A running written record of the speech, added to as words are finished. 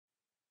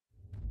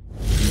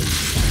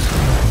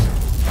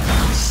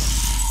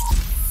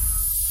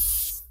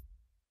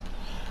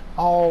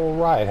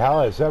Alright, how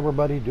is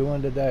everybody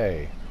doing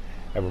today?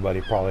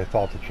 Everybody probably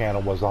thought the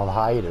channel was on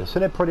hiatus,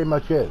 and it pretty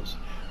much is.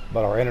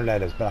 But our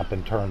internet has not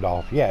been turned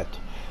off yet.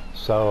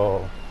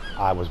 So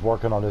I was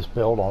working on this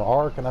build on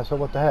Ark, and I said,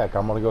 what the heck,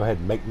 I'm going to go ahead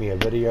and make me a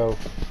video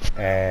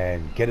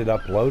and get it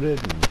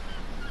uploaded, and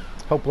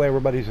hopefully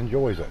everybody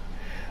enjoys it.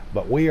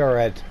 But we are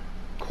at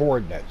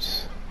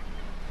coordinates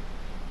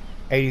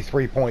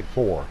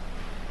 83.4,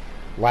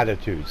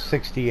 latitude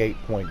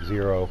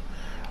 68.0,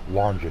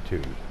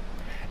 longitude.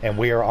 And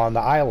we are on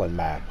the island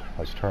map.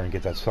 Let's turn and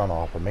get that sun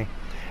off of me.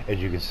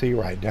 As you can see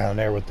right down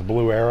there with the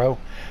blue arrow,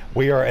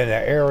 we are in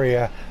an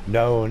area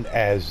known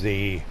as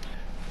the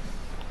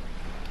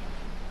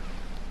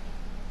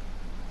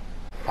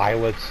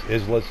islets,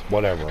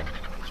 whatever.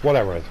 It's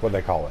whatever, it's what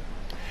they call it.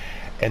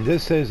 And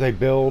this is a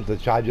build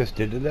that I just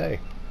did today.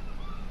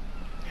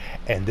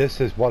 And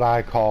this is what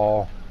I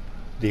call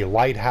the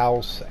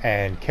Lighthouse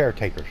and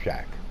Caretaker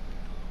shack.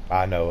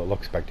 I know, it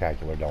looks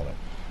spectacular, don't it?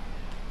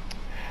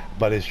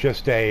 But it's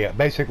just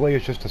basically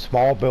it's just a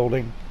small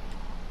building,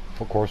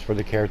 of course, for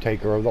the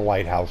caretaker of the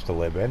lighthouse to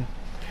live in.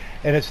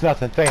 And it's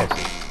nothing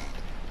fancy.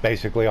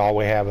 Basically all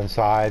we have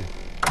inside,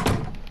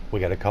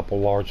 we got a couple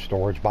large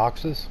storage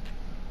boxes,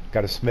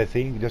 got a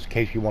smithy, just in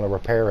case you want to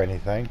repair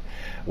anything.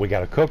 We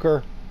got a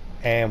cooker,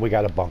 and we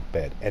got a bunk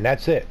bed. And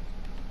that's it.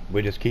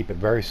 We just keep it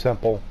very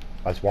simple.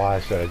 That's why I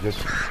said I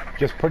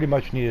just pretty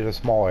much needed a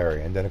small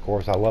area. And then of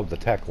course I love the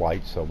tech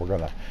lights, so we're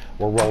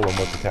rolling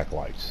with the tech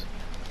lights.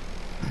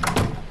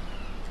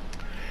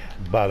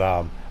 But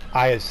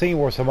I had seen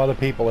where some other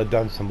people had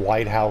done some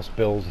lighthouse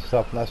builds and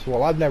stuff, and I said,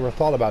 well, I've never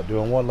thought about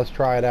doing one. Let's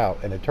try it out.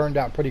 And it turned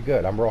out pretty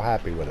good. I'm real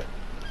happy with it.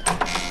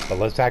 But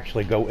let's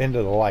actually go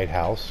into the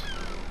lighthouse.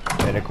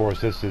 And of course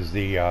this is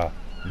the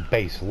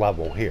base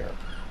level here.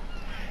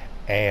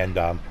 And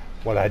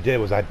what I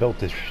did was I built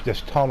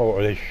this tunnel,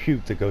 or this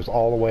chute that goes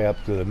all the way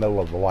up to the middle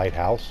of the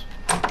lighthouse.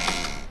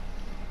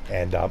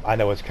 And I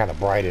know it's kind of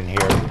bright in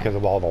here because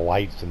of all the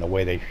lights and the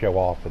way they show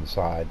off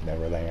inside and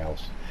everything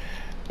else.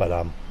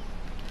 But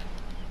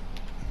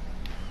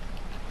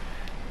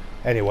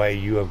anyway,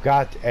 you have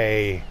got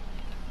a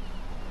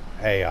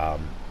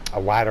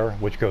ladder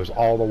which goes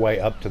all the way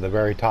up to the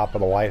very top of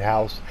the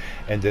lighthouse,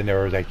 and then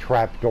there is a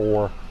trap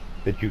door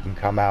that you can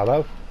come out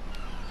of.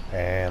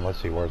 And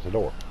let's see, where's the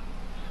door?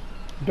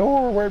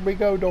 Door, where'd we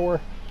go, door?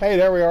 Hey,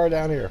 there we are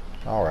down here.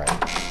 All right,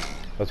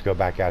 let's go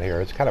back out here.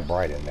 It's kind of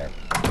bright in there,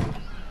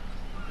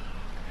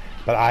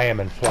 but I am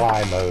in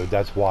fly mode.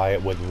 That's why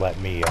it wouldn't let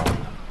me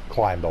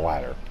climb the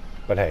ladder.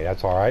 But hey,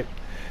 that's all right.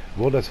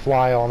 We'll just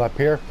fly on up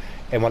here.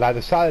 And when I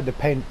decided to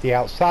paint the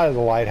outside of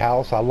the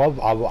lighthouse, I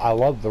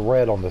love the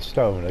red on the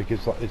stone.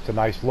 It's a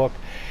nice look.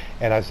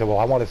 And I said, well,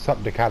 I wanted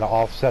something to kind of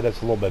offset it.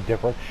 It's a little bit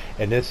different.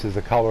 And this is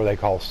the color they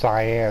call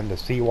cyan, the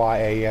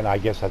C-Y-A-N. I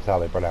guess that's how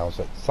they pronounce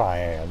it,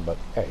 cyan. But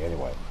hey,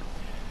 anyway.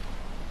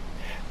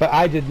 But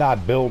I did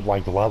not build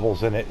like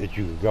levels in it that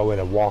you could go in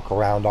and walk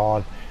around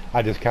on.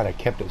 I just kind of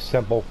kept it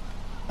simple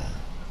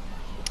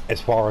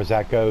as far as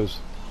that goes.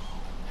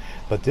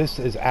 But this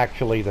is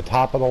actually the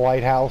top of the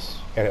lighthouse,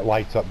 and it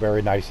lights up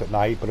very nice at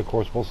night. But of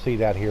course we'll see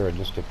that here in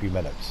just a few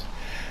minutes.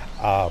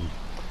 But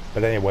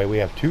anyway, we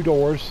have two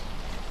doors,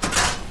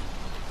 the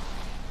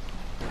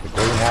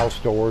greenhouse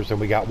doors, and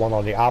we got one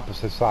on the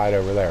opposite side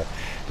over there.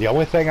 The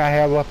only thing I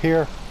have up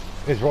here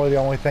is really the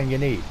only thing you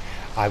need.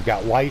 I've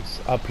got lights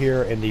up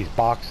here in these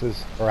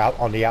boxes, or out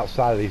on the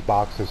outside of these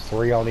boxes,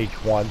 3 on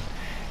each one,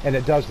 and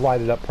it does light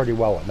it up pretty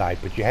well at night.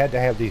 But you had to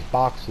have these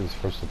boxes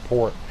for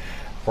support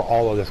for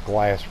all of this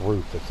glass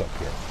roof that's up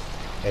here.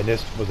 And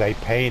this was a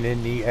pain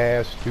in the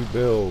ass to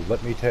build,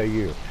 let me tell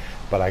you.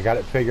 But I got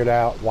it figured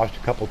out, watched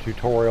a couple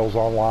tutorials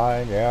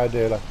online. Yeah, I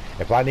did.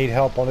 If I need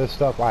help on this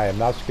stuff, I am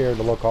not scared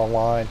to look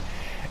online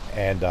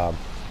and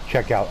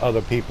check out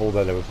other people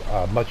that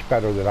are much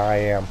better than I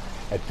am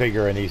at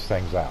figuring these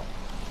things out.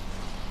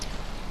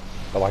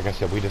 But like I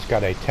said, we just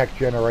got a tech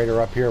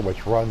generator up here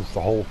which runs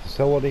the whole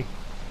facility.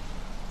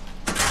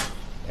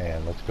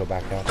 And let's go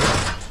back out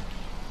there.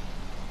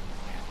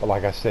 But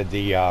like I said,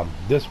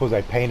 this was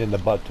a pain in the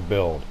butt to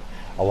build.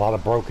 A lot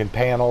of broken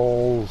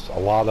panels, a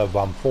lot of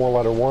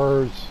 4-letter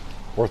words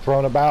were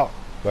thrown about.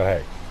 But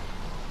hey,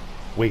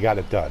 we got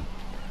it done,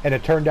 and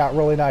it turned out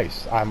really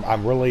nice.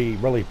 I'm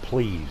really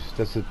pleased.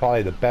 This is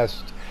probably the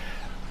best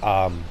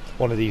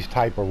one of these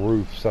type of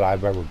roofs that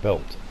I've ever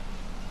built.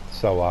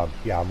 So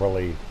yeah, I'm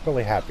really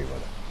happy with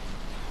it.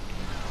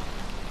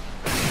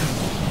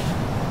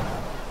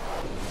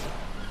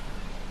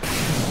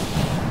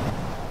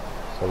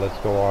 So let's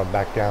go on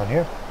back down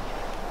here.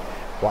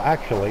 Well,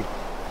 actually,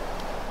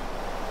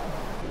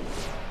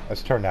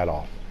 let's turn that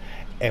off.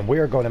 And we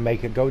are going to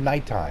make it go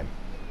nighttime,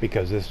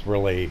 because this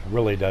really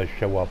does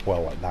show up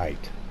well at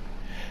night.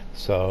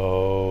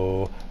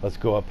 So let's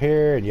go up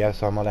here, and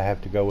yes, I'm going to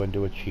have to go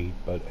into a cheat,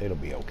 but it'll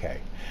be okay.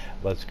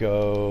 Let's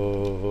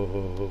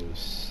go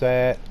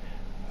set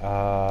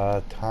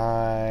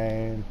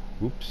time,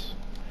 oops,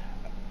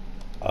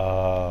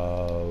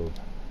 of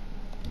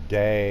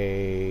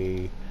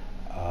day.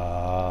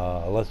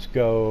 Let's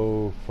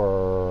go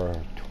for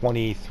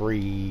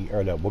 23,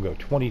 or no, we'll go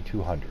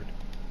 2200.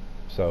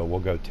 So we'll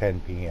go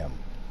 10 p.m.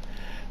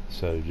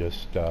 So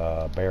just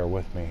bear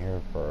with me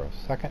here for a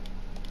second,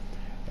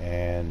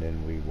 and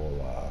then we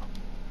will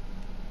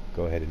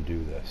go ahead and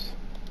do this.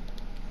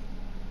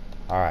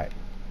 Alright.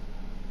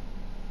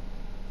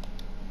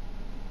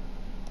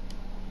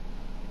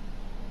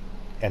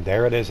 And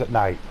there it is at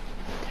night.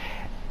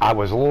 I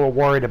was a little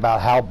worried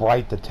about how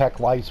bright the tech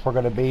lights were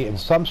going to be. In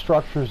some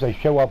structures they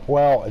show up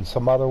well, and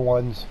some other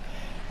ones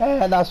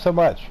not so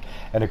much.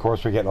 And of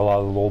course we're getting a lot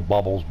of little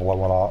bubbles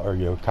blowing on,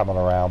 or coming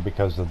around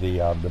because of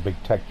the big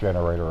tech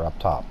generator up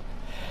top.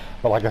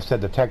 But like I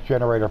said, the tech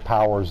generator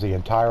powers the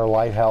entire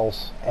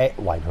lighthouse and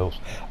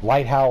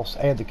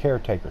the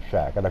Caretaker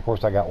shack. And of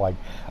course I got like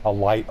a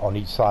light on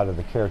each side of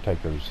the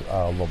Caretaker's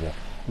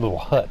little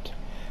hut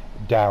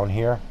down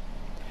here.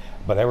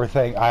 But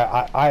everything,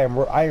 I am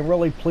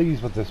really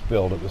pleased with this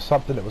build. It was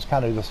something that was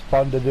kind of just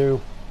fun to do,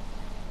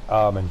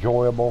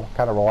 enjoyable,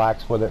 kind of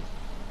relax with it.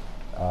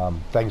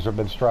 Things have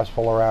been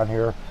stressful around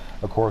here.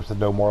 Of course, there's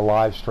no more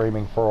live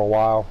streaming for a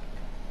while.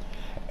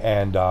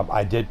 And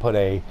I did put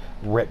a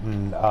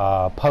written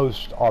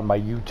post on my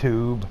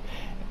YouTube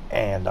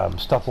and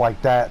stuff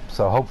like that.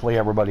 So hopefully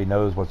everybody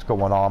knows what's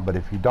going on. But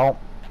if you don't,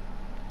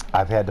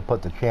 I've had to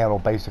put the channel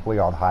basically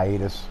on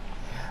hiatus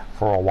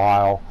for a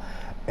while.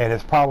 And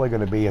it's probably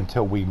going to be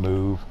until we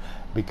move,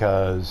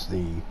 because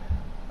the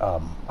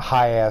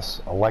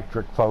high-ass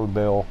electric phone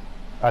bill,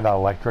 not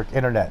electric,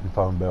 internet and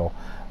phone bill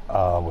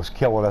was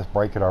killing us,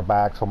 breaking our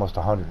backs, almost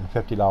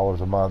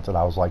 $150 a month. And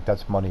I was like,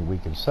 that's money we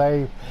can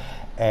save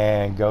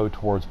and go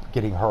towards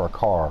getting her a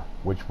car,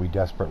 which we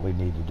desperately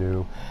need to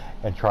do,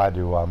 and try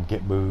to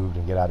get moved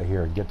and get out of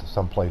here and get to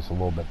someplace a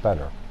little bit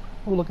better.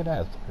 Oh, look at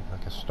that. It's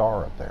like a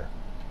star up there.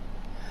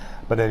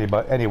 But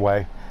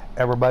anyway,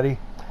 everybody,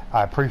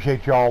 I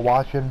appreciate you all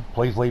watching.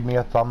 Please leave me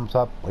a thumbs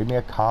up, leave me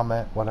a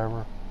comment,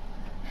 whatever.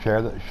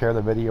 Share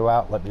the video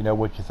out. Let me know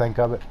what you think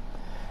of it.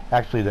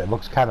 Actually, it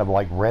looks kind of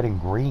like red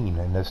and green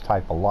in this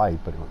type of light,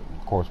 but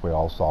of course we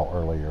all saw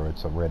earlier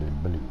it's a red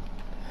and blue.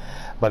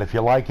 But if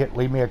you like it,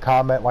 leave me a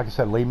comment. Like I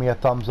said, leave me a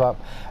thumbs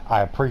up. I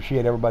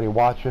appreciate everybody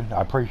watching.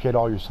 I appreciate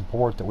all your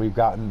support that we've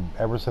gotten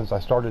ever since I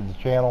started the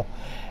channel.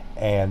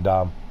 And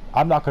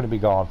I'm not going to be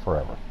gone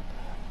forever.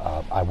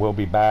 I will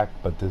be back,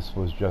 but this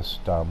was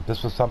just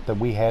this was something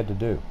we had to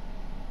do.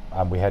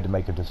 We had to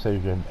make a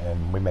decision,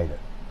 and we made it.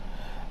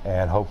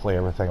 And hopefully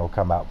everything will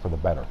come out for the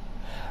better.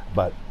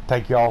 But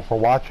thank you all for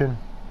watching.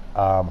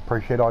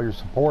 Appreciate all your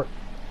support,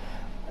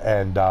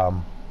 and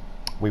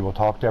we will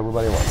talk to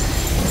everybody later.